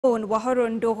Wahoro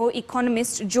Ndoho,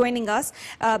 economist, joining us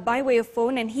by way of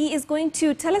phone, and he is going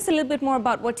to tell us a little bit more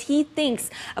about what he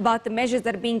thinks about the measures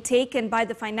that are being taken by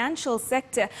the financial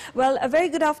sector. Well, a very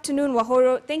good afternoon,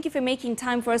 Wahoro. Thank you for making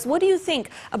time for us. What do you think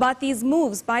about these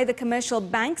moves by the commercial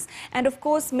banks, and of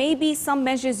course maybe some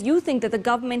measures you think that the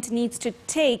government needs to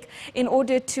take in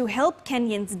order to help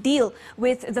Kenyans deal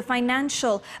with the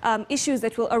financial issues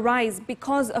that will arise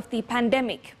because of the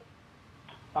pandemic?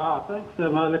 Thanks,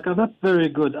 Malika. That's very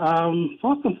good.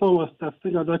 First and foremost, I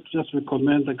think I'd like to just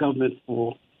recommend the government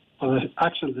for the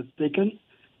actions it's taken.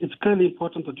 It's clearly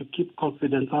important to keep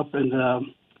confidence up and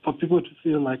for people to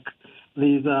feel like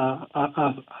there's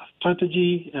a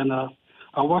strategy and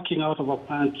a working out of a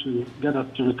plan to get us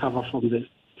to recover from this.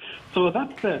 So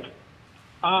that said,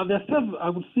 I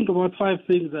would think about 5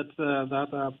 things that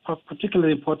are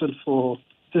particularly important for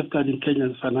safeguarding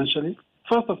Kenyans financially.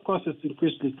 First, of course, is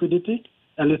increased liquidity.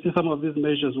 And you see some of these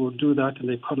measures will do that in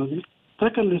the economy.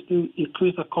 Secondly, is to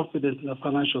increase the confidence in the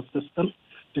financial system,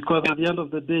 because at the end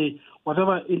of the day,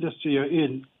 whatever industry you're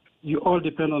in, you all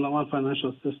depend on the one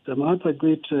financial system. And that's a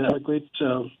great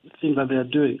thing that they're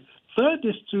doing. Third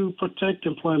is to protect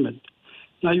employment.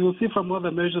 Now, you will see from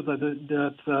other measures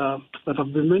that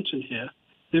have been mentioned here,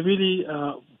 they really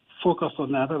focus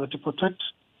on that to protect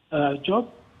jobs.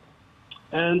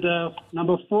 And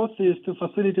number 4 is to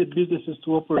facilitate businesses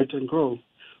to operate and grow.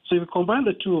 So if you combine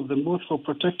the two of them, both for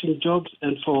protecting jobs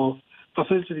and for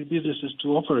facilitating businesses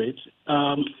to operate,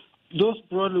 those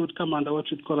broadly would come under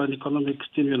what you'd call an economic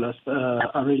stimulus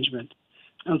arrangement.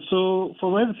 And so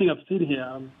from everything I've seen here,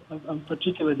 I'm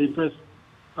particularly impressed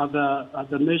at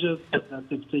the measures that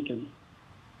they've taken.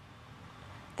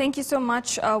 Thank you so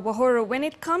much, Wahoro. When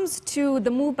it comes to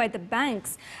the move by the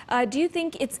banks, do you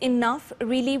think it's enough,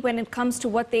 really, when it comes to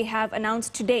what they have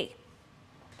announced today?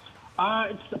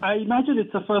 I imagine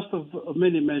it's the first of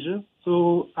many measures.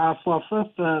 So for a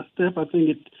first step, I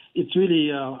think it's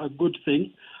really a good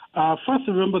thing. First,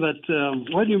 remember that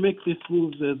when you make these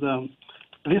moves,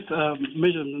 these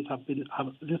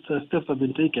steps have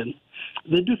been taken.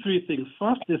 They do 3 things.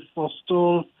 First is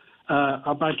forestall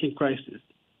a banking crisis,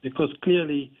 because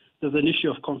clearly there's an issue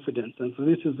of confidence, and so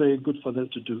this is very good for them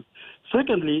to do.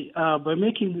 Secondly, by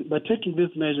taking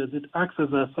these measures, it acts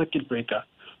as a circuit breaker.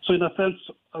 So in a sense,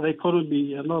 the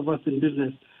economy, a lot of us in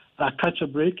business, catch a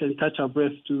break and catch our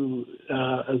breath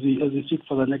as we seek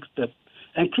for the next step.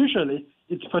 And crucially,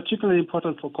 it's particularly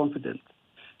important for confidence.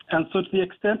 And so to the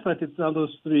extent that it's done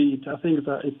those 3, I think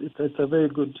it's a very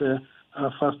good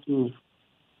first move.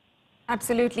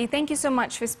 Absolutely. Thank you so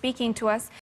much for speaking to us.